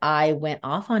 And I went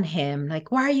off on him,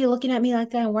 like, why are you looking at me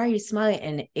like that? Why are you smiling?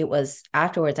 And it was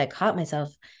afterwards I caught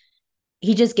myself.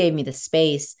 He just gave me the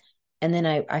space. And then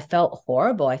I felt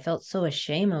horrible. I felt so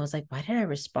ashamed. I was like, why did I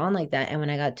respond like that? And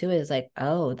when I got to it, it's like,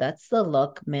 oh, that's the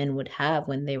look men would have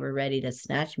when they were ready to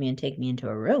snatch me and take me into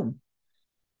a room.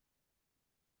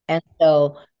 And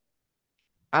so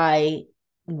I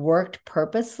worked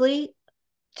purposely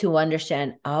to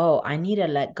understand, oh, I need to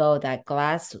let go of that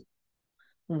glass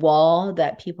wall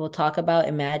that people talk about,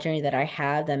 imaginary that I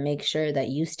have that makes sure that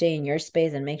you stay in your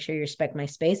space and make sure you respect my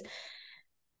space.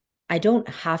 I don't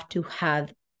have to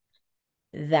have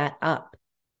that up.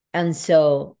 And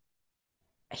so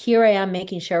here I am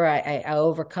making sure I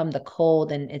overcome the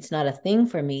cold and it's not a thing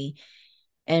for me.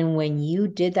 And when you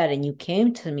did that and you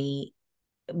came to me,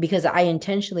 because I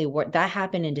intentionally worked, that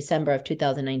happened in December of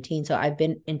 2019. So I've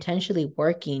been intentionally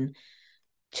working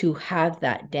to have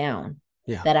that down,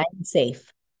 Yeah. that I'm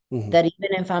safe, Hmm. that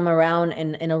even if I'm around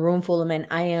in a room full of men,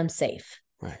 I am safe.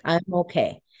 Right. I'm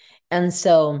okay. And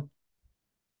so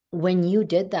when you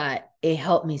did that, it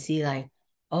helped me see like,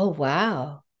 oh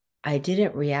wow, I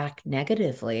didn't react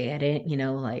negatively. I didn't,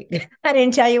 like I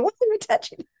didn't tell you what you were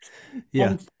touching.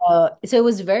 Yeah. And so it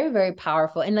was very, very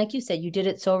powerful. And like you said, you did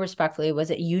it so respectfully.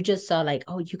 Was it you just saw like,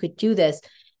 oh, you could do this?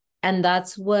 And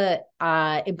that's what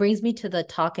it brings me to the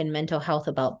talk in mental health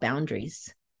about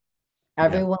boundaries. Yeah.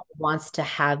 Everyone wants to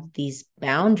have these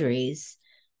boundaries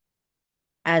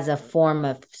as a form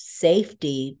of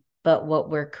safety, but what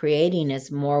we're creating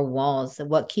is more walls. So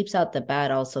what keeps out the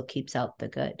bad also keeps out the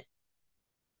good.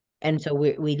 And so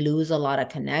we lose a lot of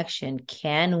connection.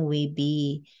 Can we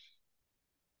be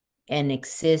and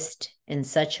exist in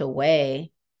such a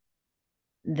way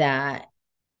that,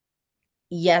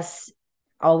 yes,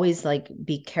 always like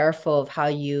be careful of how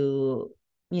your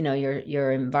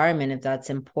environment, if that's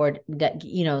important, that,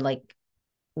 like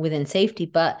within safety,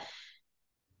 but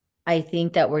I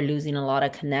think that we're losing a lot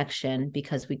of connection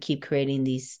because we keep creating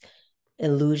these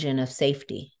illusion of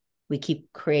safety. We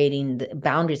keep creating the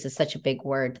boundaries is such a big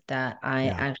word that I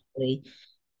Yeah. actually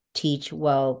teach.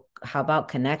 Well, how about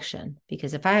connection?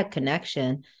 Because if I have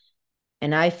connection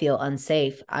and I feel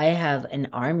unsafe, I have an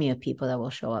army of people that will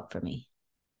show up for me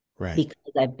Right. because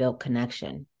I've built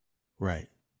connection. Right.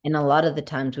 And a lot of the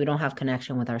times we don't have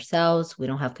connection with ourselves, we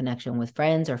don't have connection with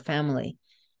friends or family.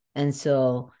 And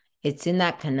so it's in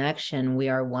that connection, we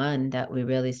are one, that we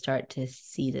really start to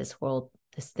see this world,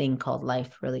 this thing called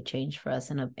life really change for us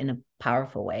in a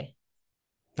powerful way.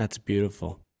 That's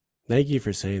beautiful. Thank you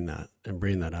for saying that and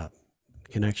bringing that up.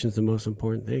 Connection's the most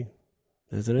important thing,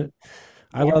 isn't it?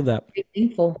 I Yeah. love that. Very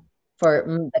thankful for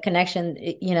the connection,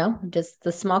 just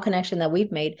the small connection that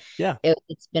we've made. Yeah.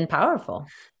 It's been powerful.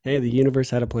 Hey, the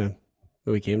universe had a plan.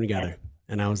 We came Yes. together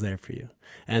and I was there for you.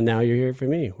 And now you're here for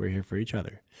me. We're here for each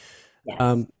other. Yes.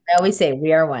 Um, I always say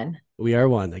we are one. we are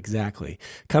one, exactly.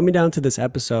 Coming down to this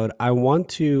episode, I want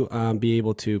to be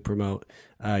able to promote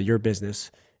your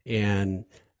business. And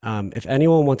if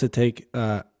anyone wants to take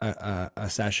a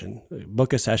session,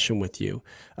 book a session with you,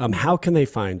 how can they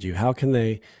find you? How can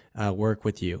they work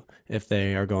with you if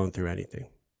they are going through anything?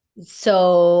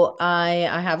 So I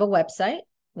have a website,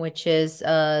 which is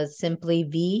simply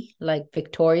V like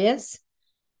victorious,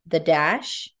 the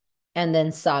dash, and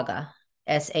then saga,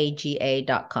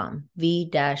 saga.com,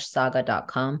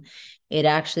 v-saga.com. It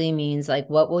actually means like,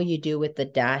 what will you do with the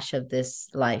dash of this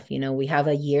life? We have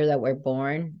a year that we're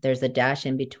born. There's a dash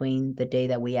in between the day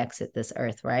that we exit this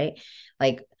earth, right?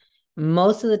 Like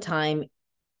most of the time,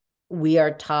 we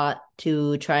are taught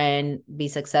to try and be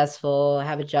successful,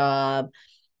 have a job,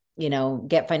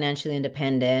 get financially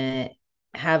independent,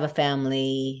 have a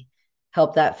family,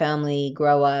 help that family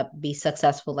grow up, be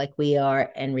successful like we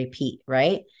are, and repeat,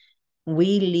 right?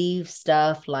 We leave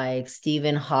stuff like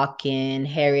Stephen Hawking,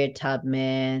 Harriet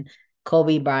Tubman,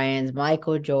 Kobe Bryant's,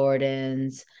 Michael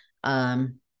Jordan's,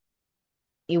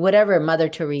 whatever, Mother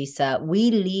Teresa. We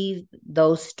leave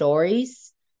those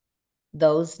stories,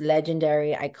 those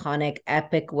legendary, iconic,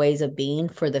 epic ways of being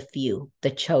for the few,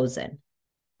 the chosen.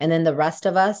 And then the rest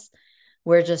of us,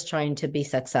 we're just trying to be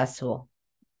successful.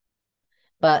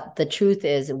 But the truth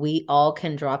is, we all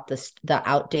can drop the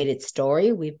outdated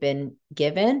story we've been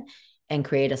given and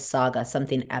create a saga,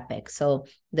 something epic. So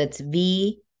that's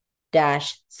v-saga.com.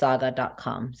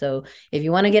 So if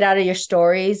you want to get out of your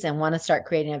stories and want to start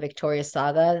creating a victorious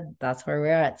saga, that's where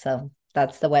we're at. So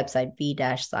that's the website,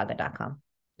 v-saga.com.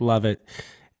 Love it.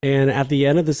 And at the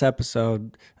end of this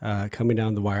episode, coming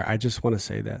down the wire, I just want to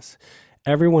say this.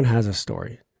 Everyone has a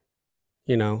story.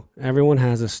 You know, everyone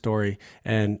has a story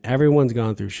and everyone's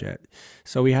gone through shit.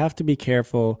 So we have to be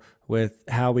careful with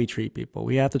how we treat people.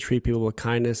 We have to treat people with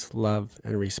kindness, love,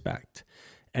 and respect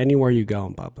anywhere you go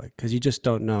in public, because you just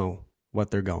don't know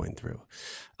what they're going through.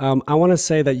 I want to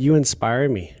say that you inspire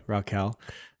me, Raquel.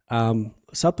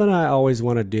 Something I always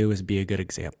want to do is be a good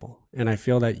example. And I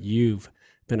feel that you've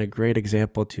been a great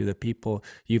example to the people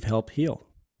you've helped heal.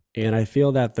 And I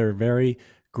feel that they're very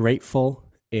grateful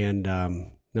and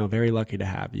very lucky to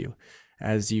have you,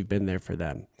 as you've been there for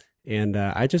them. And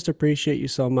I just appreciate you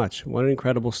so much. What an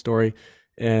incredible story.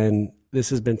 And this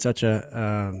has been such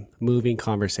a moving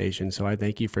conversation. So I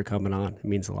thank you for coming on. It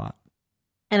means a lot.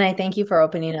 And I thank you for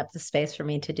opening up the space for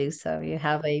me to do so. You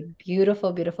have a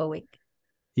beautiful, beautiful week.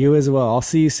 You as well. I'll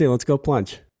see you soon. Let's go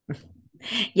plunge.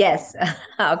 Yes,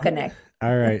 I'll connect.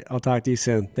 All right. I'll talk to you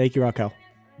soon. Thank you, Raquel.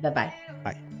 Bye-bye.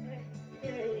 Bye.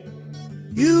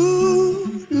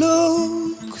 You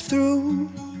look through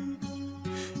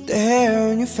the hair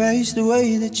on your face, the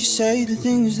way that you say the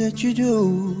things that you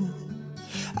do.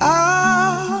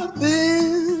 I've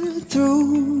been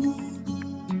through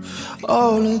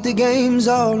all of the games,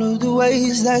 all of the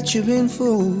ways that you've been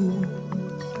fooled.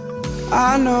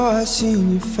 I know I've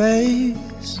seen your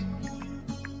face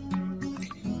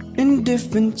in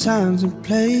different times and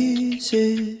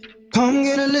places. Come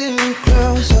get a little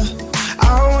closer,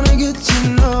 I wanna get to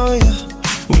know ya.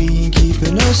 We ain't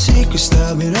keeping no secrets,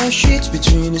 stabbing our sheets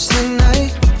between us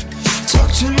tonight.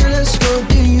 Talk to me, let's go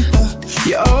deeper.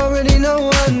 You already know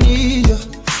I need ya.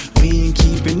 We ain't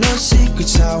keeping no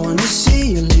secrets, I wanna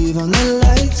see you leave on the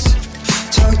lights.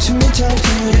 Talk to me, yeah.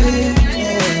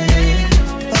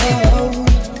 Oh,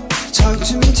 talk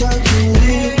to me, yeah.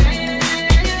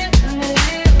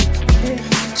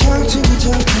 Talk to me,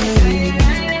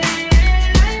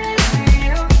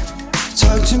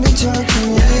 Talk to me, talk to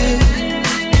me.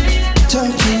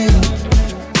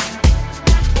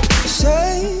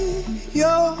 Say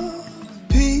your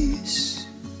piece.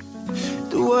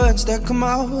 The words that come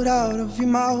out of your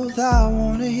mouth, I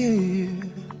wanna hear.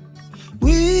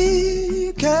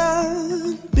 We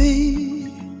can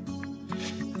be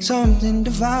something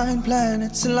divine,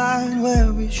 planets align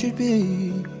where we should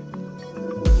be.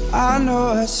 I know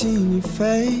I've seen your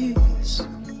face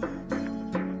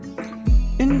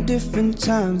in different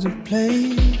times and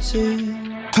places.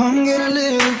 Come get a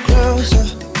little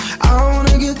closer, I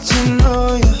wanna get to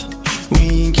know ya. We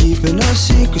ain't keeping no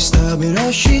secrets, stabbing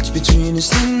our sheets between us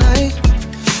tonight.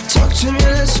 Talk to me,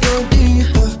 let's go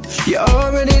deeper. You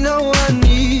already know I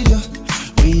need ya.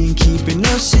 We ain't keeping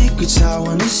no secrets, I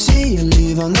wanna see you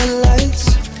leave on the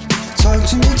lights. Talk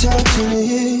to me,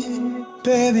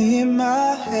 baby, in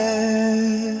my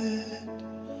head.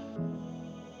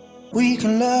 We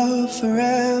can love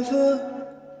forever.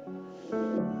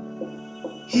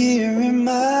 Here in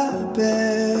my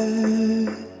bed,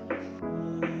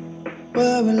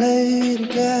 where we lay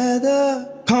together.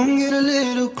 Come get a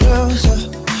little closer,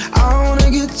 I wanna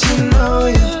get to know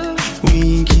ya.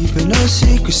 We ain't keeping no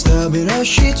secrets, stabbing our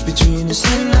sheets between us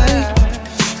tonight.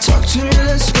 Talk to me,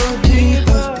 let's go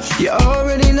deeper. You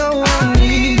already know I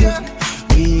need ya.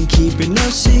 We ain't keeping no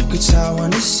secrets, I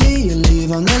wanna see you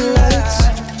leave on the lights.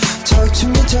 Talk to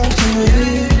me,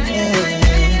 yeah.